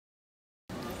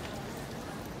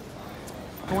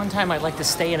One time I'd like to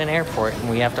stay in an airport and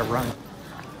we have to run.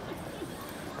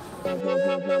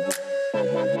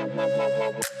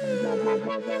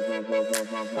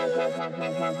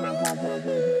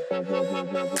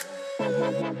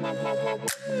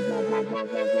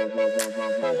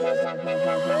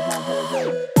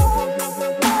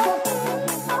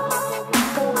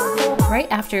 Right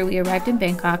after we arrived in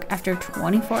Bangkok, after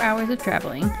 24 hours of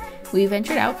traveling, we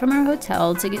ventured out from our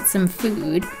hotel to get some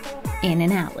food in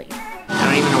an alley. I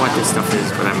don't even know what this stuff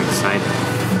is, but I'm excited.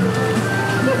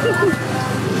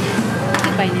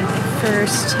 By now,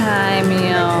 first time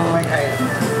meal.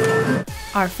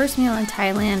 Our first meal in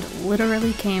Thailand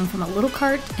literally came from a little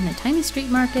cart in a tiny street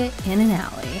market in an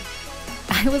alley.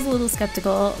 I was a little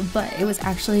skeptical, but it was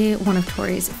actually one of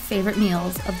Tori's favorite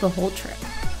meals of the whole trip.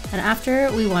 And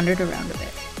after, we wandered around a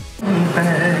bit.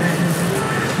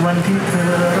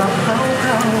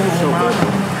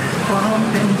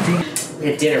 We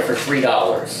had dinner for $3,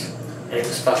 and it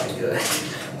was fucking good.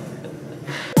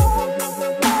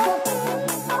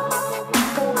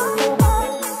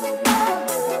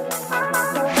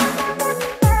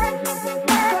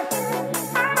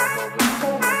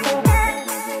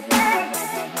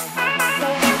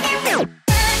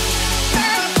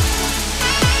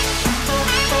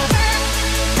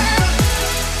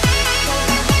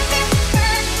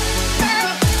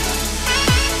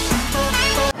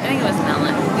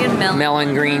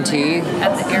 Melon green tea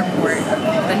At the airport,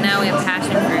 but now we have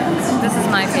passion fruit. This is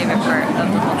my favorite part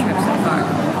of the whole trip so far.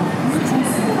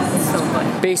 It's so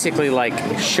good. Basically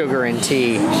like sugar and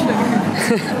tea.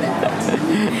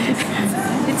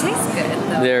 It tastes good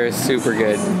though. They're super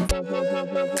good.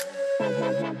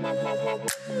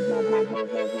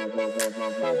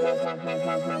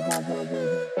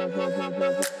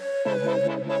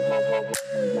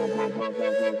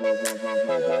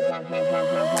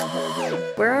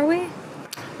 Where are we?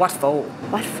 Wat Pho.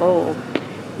 Wat Pho.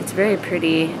 It's very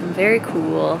pretty and very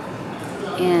cool,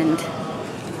 and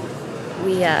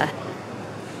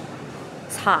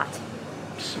it's hot.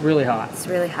 It's really hot. It's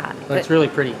really hot. But it's really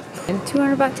pretty. And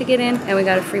 200 baht to get in, and we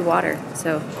got a free water.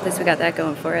 So at least we got that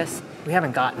going for us. We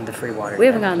haven't gotten the free water We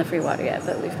yet. haven't gotten the free water yet,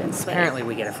 but we've been sweating. Apparently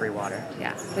we get a free water.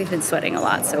 Yeah, we've been sweating a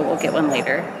lot, so we'll get one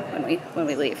later when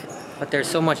we leave. But there's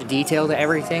so much detail to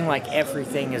everything, like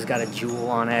everything has got a jewel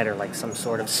on it or like some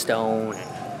sort of stone.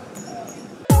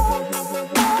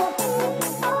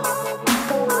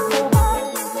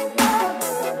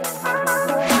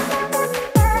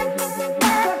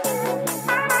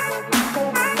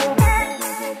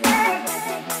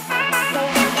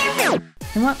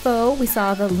 In Wat Pho, we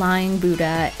saw the lying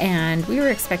Buddha, and we were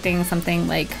expecting something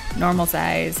like normal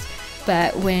sized,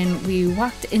 but when we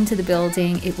walked into the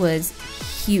building, it was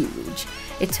huge.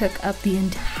 It took up the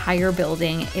entire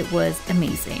building. It was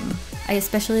amazing. I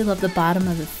especially love the bottom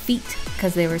of the feet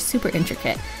because they were super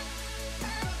intricate.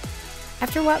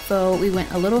 After Wat Pho, we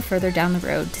went a little further down the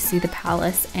road to see the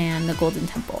palace and the Golden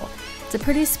Temple. It's a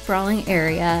pretty sprawling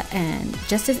area and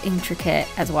just as intricate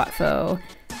as Wat Pho.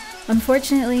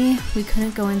 Unfortunately, we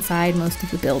couldn't go inside most of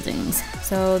the buildings,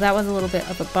 so that was a little bit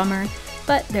of a bummer,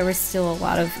 but there was still a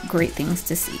lot of great things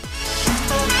to see.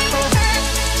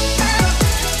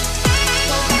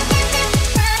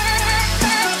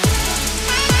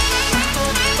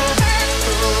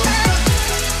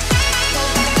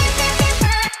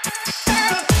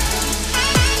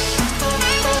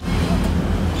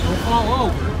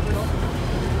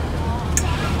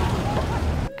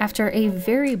 After a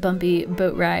very bumpy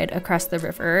boat ride across the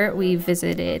river, we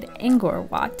visited Angor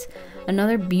Wat,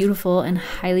 another beautiful and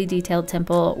highly detailed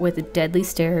temple with deadly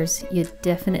stairs. You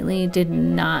definitely did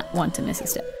not want to miss a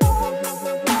step.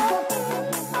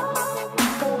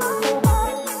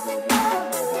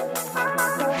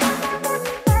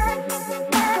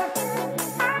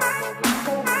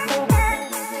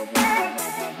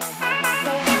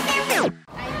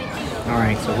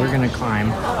 Alright, so we're gonna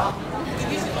climb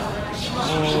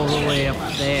all the way up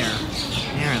there,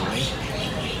 apparently.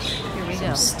 Here we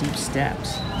go. Some steep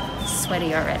steps.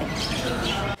 Sweaty already.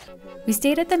 We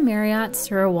stayed at the Marriott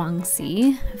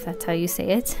Surawongse, if that's how you say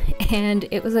it, and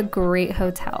it was a great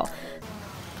hotel.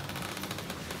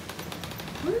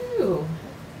 Woo!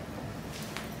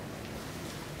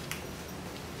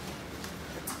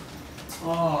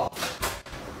 Oh,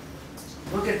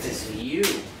 look at this view.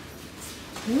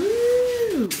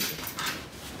 Woo!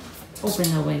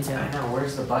 Open the window. I know,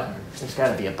 where's the button? There's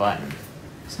gotta be a button.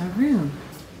 It's our room.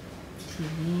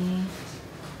 TV,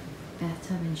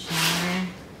 bathtub and shower.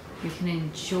 You can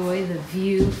enjoy the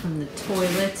view from the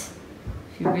toilet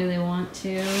if you really want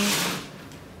to.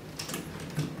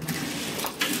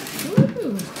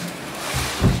 Woo!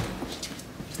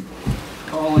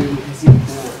 Oh, you can see the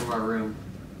pool. our room.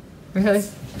 Really?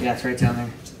 Yeah, it's right down there.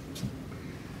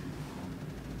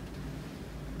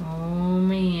 Oh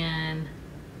man.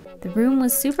 The room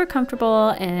was super comfortable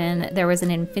and there was an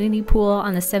infinity pool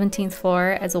on the 17th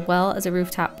floor as well as a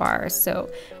rooftop bar, so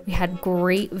we had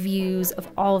great views of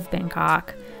all of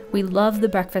Bangkok. We loved the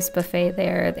breakfast buffet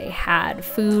there. They had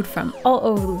food from all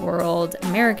over the world,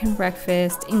 American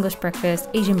breakfast, English breakfast,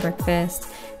 Asian breakfast,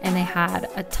 and they had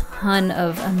a ton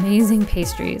of amazing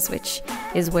pastries, which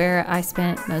is where I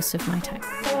spent most of my time.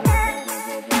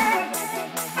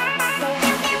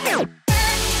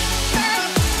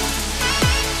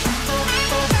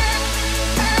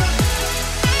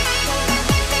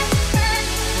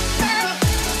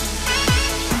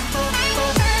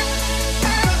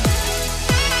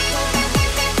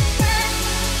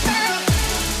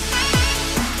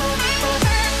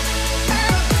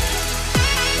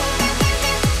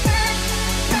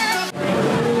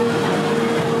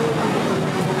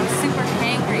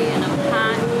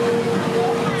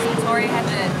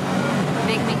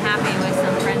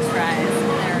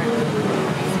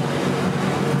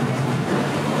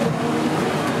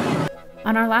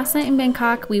 On our last night in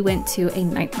Bangkok, we went to a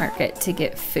night market to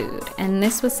get food, and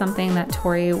this was something that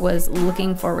Tori was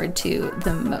looking forward to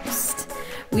the most.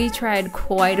 We tried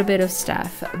quite a bit of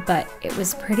stuff, but it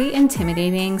was pretty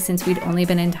intimidating since we'd only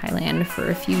been in Thailand for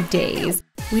a few days.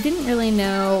 We didn't really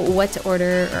know what to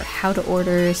order or how to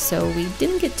order, so we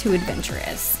didn't get too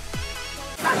adventurous.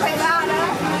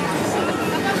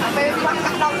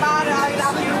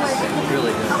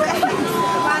 Really good.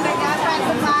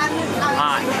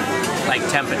 Hot, like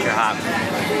temperature hot,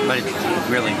 but it's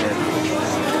really good.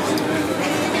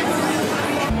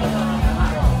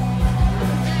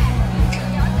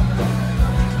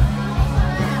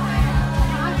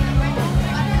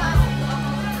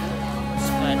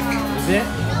 Is it?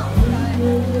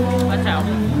 Watch out.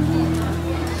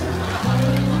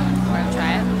 Want to try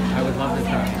it? I would love to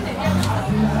try it.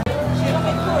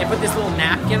 They put this little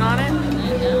napkin on it.